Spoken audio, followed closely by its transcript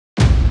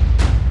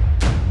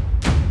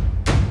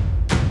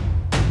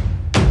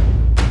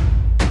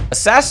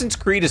Assassin's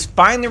Creed is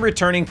finally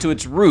returning to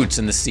its roots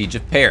in the Siege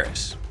of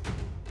Paris.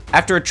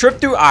 After a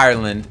trip through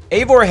Ireland,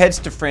 Eivor heads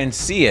to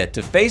Francia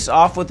to face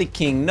off with a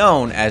king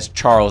known as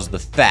Charles the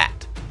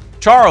Fat.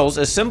 Charles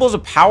assembles a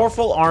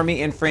powerful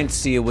army in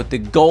Francia with the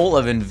goal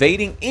of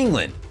invading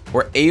England,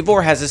 where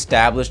Eivor has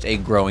established a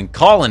growing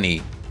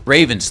colony,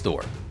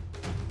 Ravensthorpe.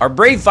 Our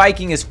brave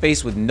Viking is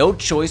faced with no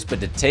choice but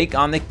to take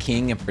on the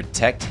king and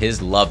protect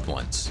his loved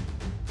ones.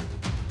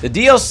 The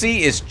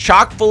DLC is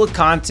chock full of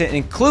content,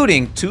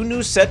 including 2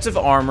 new sets of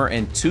armor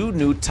and 2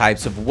 new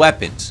types of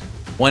weapons,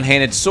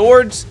 one-handed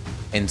swords,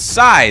 and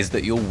scythes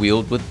that you'll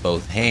wield with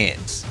both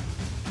hands.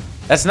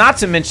 That's not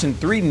to mention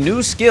 3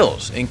 new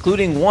skills,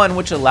 including one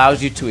which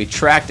allows you to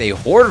attract a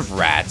horde of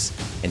rats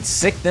and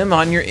sick them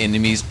on your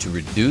enemies to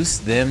reduce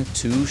them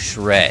to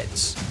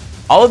shreds.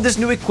 All of this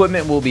new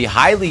equipment will be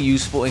highly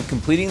useful in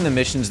completing the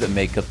missions that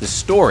make up the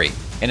story,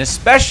 and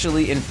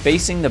especially in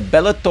facing the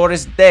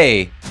Bellatores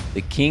Dei,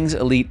 the king's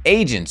elite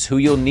agents, who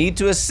you'll need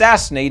to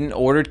assassinate in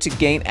order to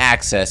gain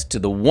access to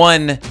the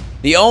one,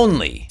 the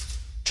only,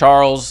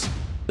 Charles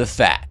the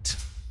Fat.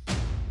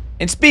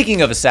 And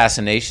speaking of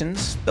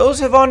assassinations, those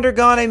have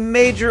undergone a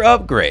major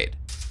upgrade.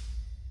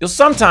 You'll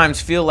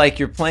sometimes feel like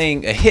you're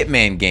playing a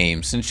Hitman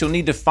game, since you'll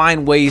need to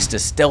find ways to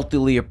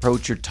stealthily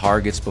approach your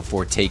targets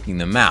before taking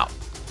them out.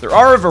 There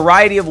are a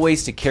variety of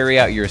ways to carry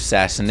out your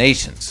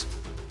assassinations.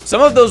 Some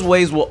of those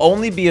ways will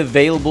only be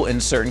available in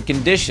certain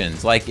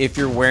conditions, like if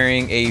you're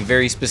wearing a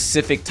very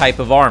specific type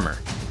of armor.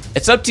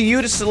 It's up to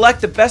you to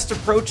select the best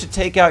approach to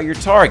take out your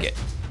target.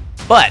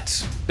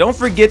 But don't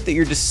forget that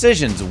your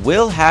decisions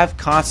will have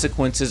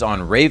consequences on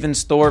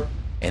Ravensthorpe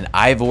and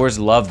Eivor's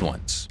loved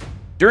ones.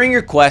 During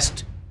your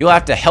quest, you'll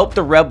have to help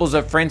the rebels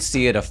of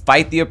Francia to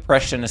fight the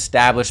oppression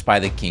established by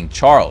the King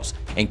Charles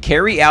and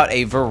carry out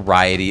a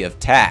variety of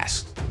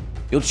tasks.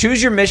 You'll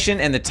choose your mission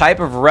and the type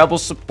of rebel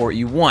support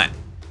you want.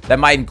 That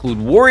might include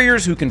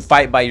warriors who can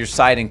fight by your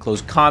side in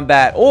close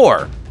combat,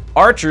 or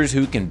archers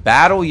who can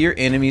battle your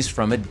enemies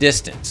from a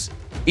distance.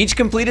 Each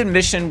completed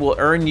mission will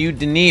earn you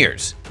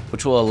deniers,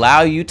 which will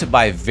allow you to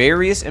buy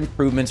various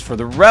improvements for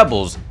the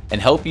rebels and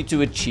help you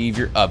to achieve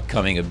your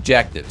upcoming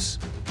objectives.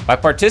 By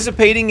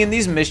participating in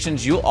these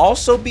missions, you'll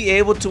also be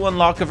able to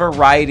unlock a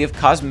variety of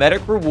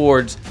cosmetic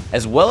rewards,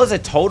 as well as a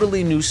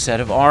totally new set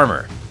of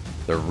armor,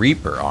 the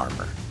Reaper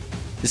armor.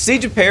 The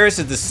Siege of Paris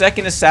is the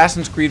second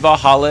Assassin's Creed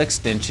Valhalla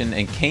extension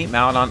and came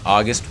out on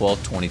August 12,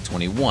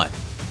 2021.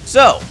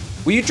 So,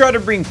 will you try to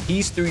bring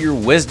peace through your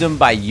wisdom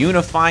by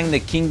unifying the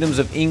kingdoms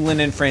of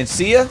England and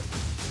Francia?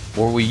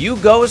 Or will you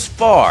go as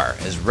far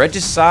as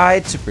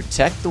regicide to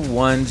protect the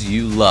ones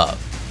you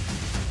love?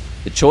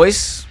 The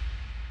choice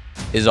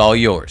is all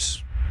yours.